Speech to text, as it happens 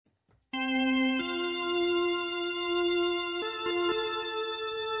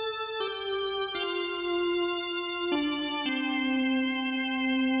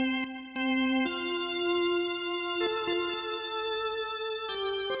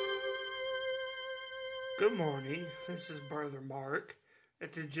Good morning. This is Brother Mark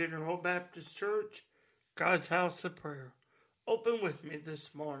at the General Baptist Church, God's House of Prayer. Open with me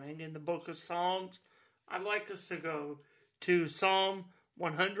this morning in the book of Psalms. I'd like us to go to Psalm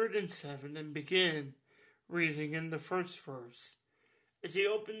 107 and begin reading in the first verse. As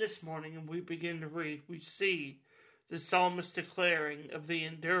you open this morning and we begin to read, we see the psalmist declaring of the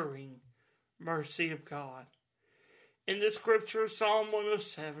enduring mercy of God. In the scripture, Psalm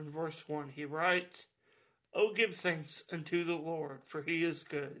 107, verse 1, he writes, "O give thanks unto the Lord, for he is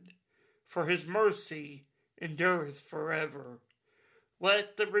good, for his mercy endureth forever.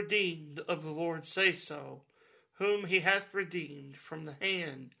 Let the redeemed of the Lord say so, whom he hath redeemed from the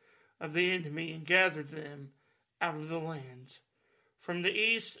hand of the enemy and gathered them out of the lands, from the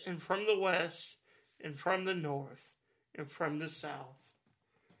east and from the west and from the north and from the south."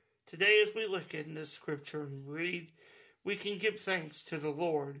 Today, as we look in this scripture and read, we can give thanks to the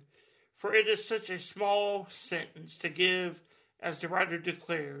Lord, for it is such a small sentence to give, as the writer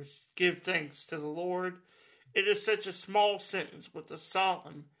declares, give thanks to the Lord. It is such a small sentence with a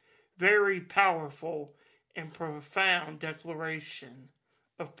solemn, very powerful, and profound declaration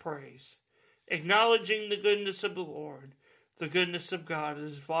of praise. Acknowledging the goodness of the Lord, the goodness of God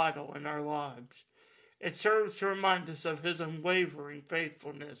is vital in our lives. It serves to remind us of his unwavering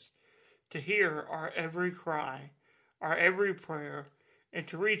faithfulness, to hear our every cry, our every prayer, and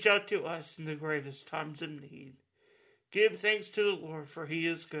to reach out to us in the greatest times of need. Give thanks to the Lord, for he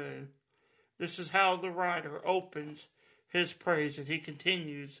is good. This is how the writer opens his praise, and he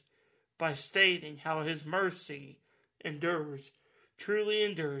continues by stating how his mercy truly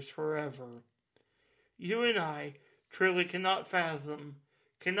endures forever. You and I truly cannot fathom,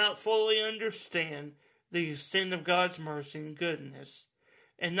 cannot fully understand the extent of God's mercy and goodness,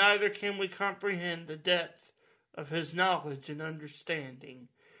 and neither can we comprehend the depth of his knowledge and understanding,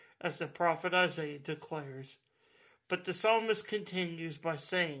 as the prophet Isaiah declares. But the psalmist continues by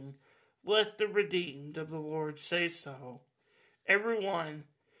saying, "Let the redeemed of the Lord say so." Everyone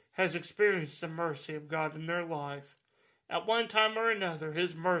has experienced the mercy of God in their life. At one time or another,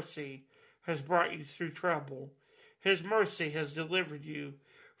 his mercy has brought you through trouble. His mercy has delivered you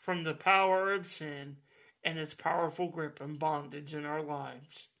from the power of sin and its powerful grip and bondage in our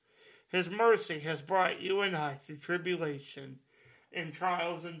lives. His mercy has brought you and I through tribulation and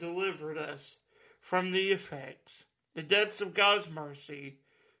trials and delivered us from the effects. The depths of God's mercy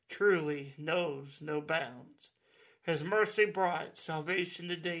truly knows no bounds. His mercy brought salvation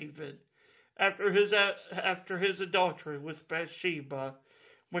to David after his adultery with Bathsheba,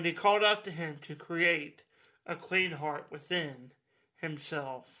 when he called out to him to create a clean heart within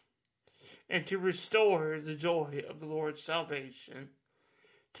himself and to restore the joy of the Lord's salvation.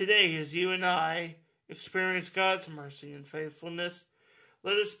 Today, as you and I experience God's mercy and faithfulness,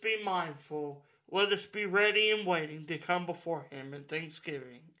 let us be mindful, let us be ready and waiting to come before him in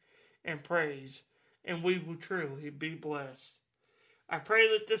thanksgiving and praise, and we will truly be blessed. I pray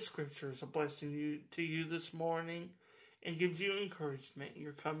that this scripture is a blessing to you this morning and gives you encouragement in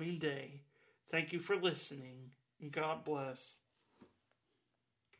your coming day. Thank you for listening, and God bless.